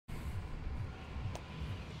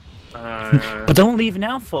But don't leave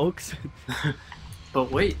now, folks.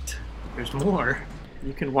 But wait, there's more.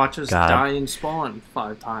 You can watch us God. die and spawn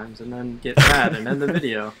 5 times and then get mad and end the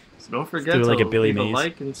video. So don't forget to like a Billy leave a Mays.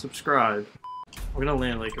 like and subscribe. We're gonna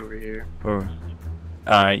land like over here.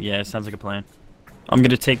 Alright, yeah, sounds like a plan. I'm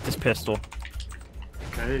gonna take this pistol.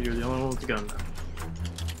 Okay, you're the only one with the gun now.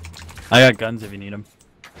 I got guns if you need them.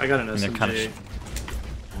 I got an And they're SMG. kinda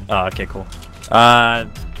oh, okay, cool.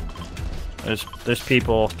 There's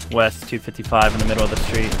people west 255 in the middle of the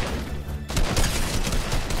street.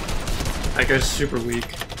 That guy's super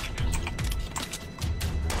weak.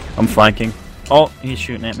 I'm flanking. Oh, he's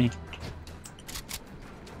shooting at me.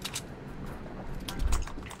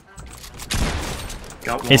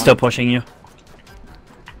 Got one. He's still pushing you.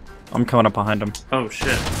 I'm coming up behind him. Oh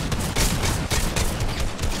shit.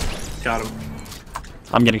 Got him.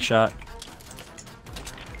 I'm getting shot.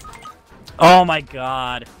 Oh my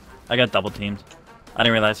god. I got double teamed. I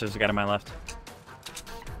didn't realize there was a guy to my left.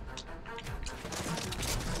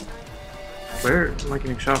 Where am I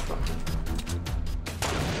getting shot from?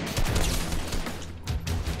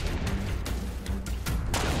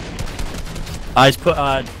 He's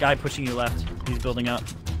guy pushing you left. He's building up.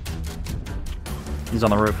 He's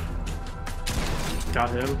on the roof.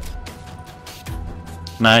 Got him.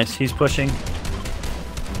 Nice. He's pushing.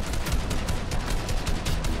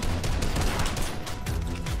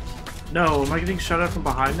 No, am I getting shot at from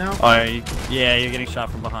behind now? Oh, yeah, you're getting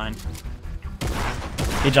shot from behind.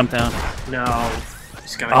 He jumped down. No.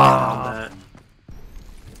 He's gotta get on that.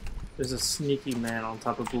 There's a sneaky man on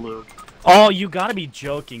top of blue. Oh, you gotta be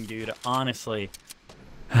joking, dude. Honestly.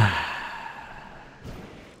 There's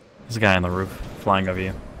a guy on the roof flying over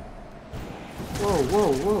you. Whoa,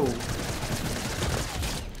 whoa, whoa.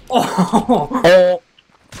 Oh! Oh!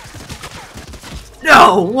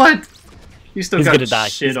 No! What? You still He's got gonna die.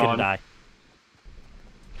 shit He's on. gonna die.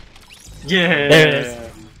 Yeah! There it is.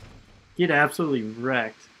 Get absolutely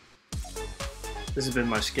wrecked. This has been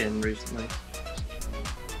my skin recently.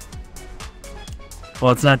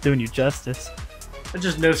 Well, it's not doing you justice. I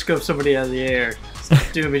just no-scope somebody out of the air.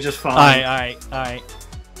 It's doing me just fine. Alright.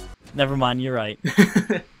 Never mind, you're right. Is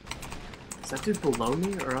that dude below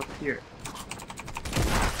me or up here?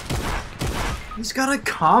 He's got a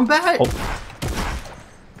combat? Oh.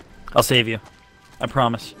 I'll save you. I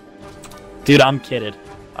promise. Dude, I'm kidded.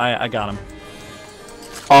 I got him.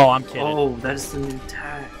 Oh, I'm kidding. Oh, that's the new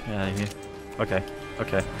tag. Yeah. Okay.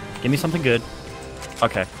 Give me something good.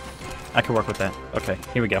 Okay. I can work with that. Okay,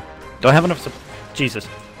 here we go. Do I have enough Jesus.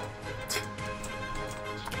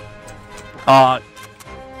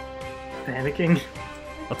 Panicking?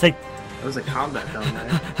 I'll take... That was a combat down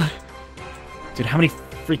there. Dude, how many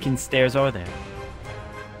freaking stairs are there?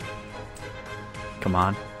 Come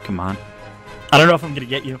on. I don't know if I'm gonna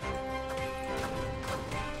get you.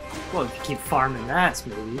 Well, if you keep farming that,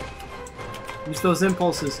 maybe. Use those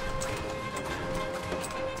impulses.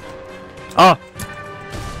 Oh!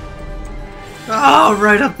 Oh,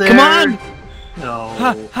 right up there! Come on! No.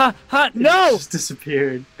 No! It just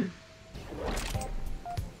disappeared.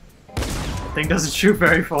 Thing doesn't shoot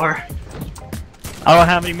very far. I don't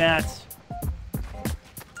have any mats.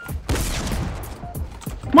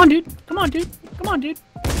 Come on, dude.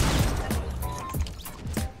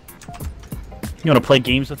 You wanna play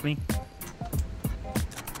games with me?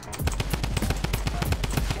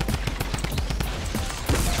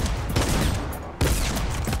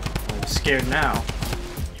 I'm scared now.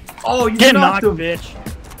 Oh, you Get knocked knocked, him! bitch!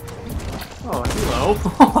 Oh, hello.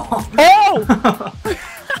 Oh!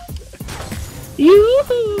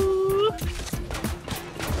 Yoo-hoo!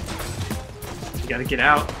 You gotta get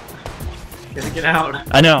out.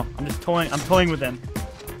 I know. I'm just toying. I'm toying with them.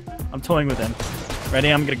 Ready?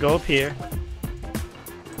 I'm gonna go up here.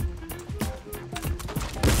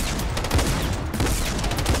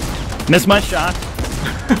 Miss my shot.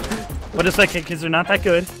 But it's like, because they're not that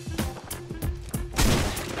good.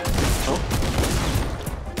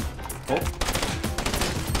 Oh.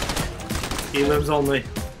 Elims only.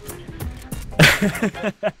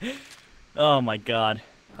 Oh my god.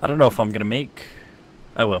 I don't know if I'm gonna make...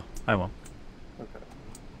 I will. Okay.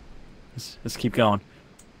 Let's keep going.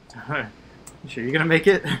 Alright. You sure you're gonna make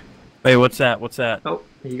it? Wait, what's that? Oh,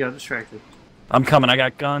 you got distracted. I'm coming. I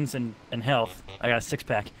got guns and health. I got a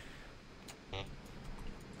 6-pack.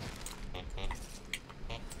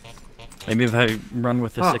 Maybe if I run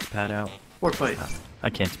with the 6-pad out. Fortnite. I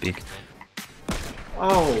can't speak.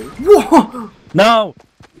 Oh. Whoa! No!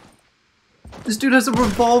 This dude has a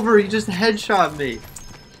revolver. He just headshot me.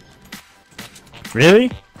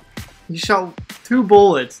 Really? He shot 2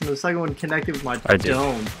 bullets, and the second one connected with my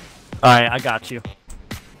dome. Alright, I got you.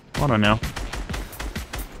 I don't know.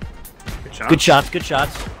 Good shot. Good shots, good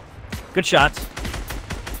shots. Good shots.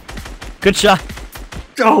 Good shot.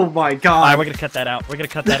 Oh my god. Alright, we're gonna cut that out. We're gonna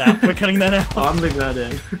cut that out. We're cutting that out. Oh, I'm leaving that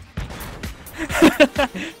in.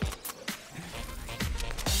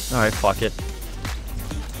 Alright, fuck it.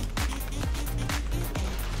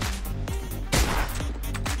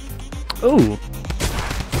 Ooh.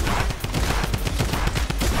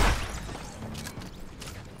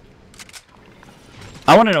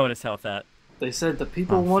 I want to know what his health at. They said the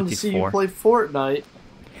people wanted to see you 54. play Fortnite.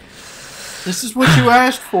 This is what you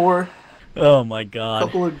asked for. Oh my god. A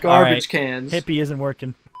couple of garbage cans. Hippie isn't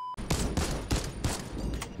working.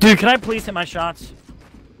 Dude, can I please hit my shots?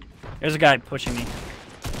 There's a guy pushing me.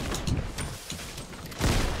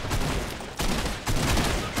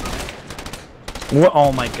 What?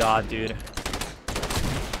 Oh my god, dude.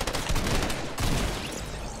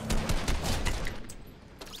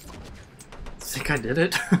 I think I did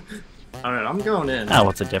it. Alright, I'm going in. Ah,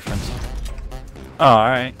 what's the difference? Oh,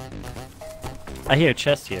 alright. I hear a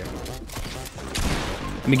chest here.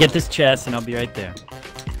 Let me get this chest and I'll be right there.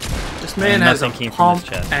 This man has a nothing came from this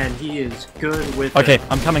pump chest. and he is good with Okay, it.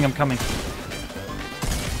 I'm coming, I'm coming.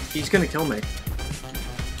 He's gonna kill me.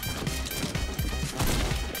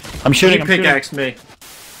 I'm shooting, He I'm shooting. pickaxed me.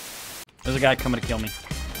 There's a guy coming to kill me.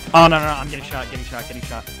 Oh, no, no, no, I'm getting shot, getting shot, getting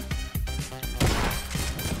shot.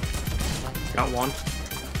 Got one.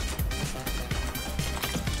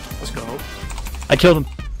 Let's go. I killed him.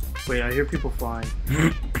 Wait, I hear people flying.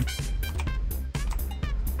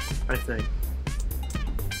 I think.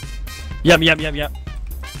 Yep, yep, yep, yep.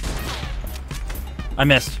 I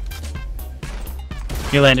missed.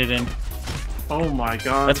 He landed in. Oh my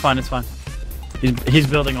god. That's fine, it's fine. He's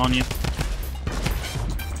building on you.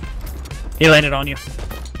 He landed on you.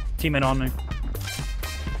 Teammate on me.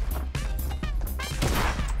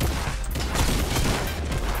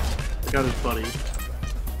 Got his buddy.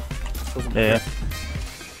 Yeah.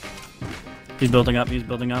 He's building up, he's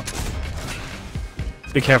building up.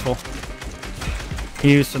 Be careful.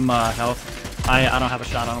 He used some health. I don't have a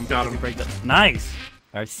shot on him. Got him. Break that. Nice!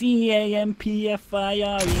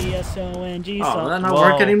 RCAMPFIRESONG. Oh, will that not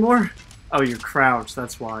work anymore? Oh, you're crouched,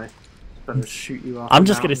 that's why. Better shoot you off. I'm the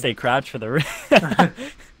just gonna mountain. stay crouched for the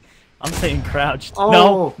I'm saying crouched. Oh.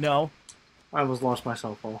 No, no. I almost lost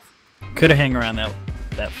myself off. Could have hang around that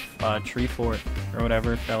tree fort or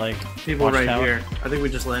whatever. That like People right watchtower. here. I think we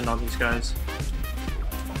just land on these guys.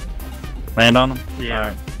 Land on them. Yeah.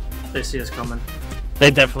 Alright. They see us coming.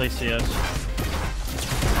 They definitely see us.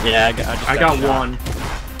 Yeah, I got shot. one.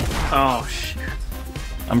 Oh shit.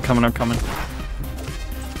 I'm coming. I'm coming.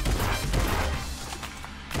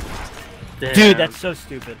 Damn. Dude, that's so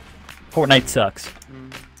stupid. Fortnite sucks,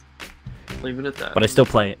 Leave it at that. but I still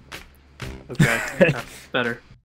play it. Okay. Yeah, better.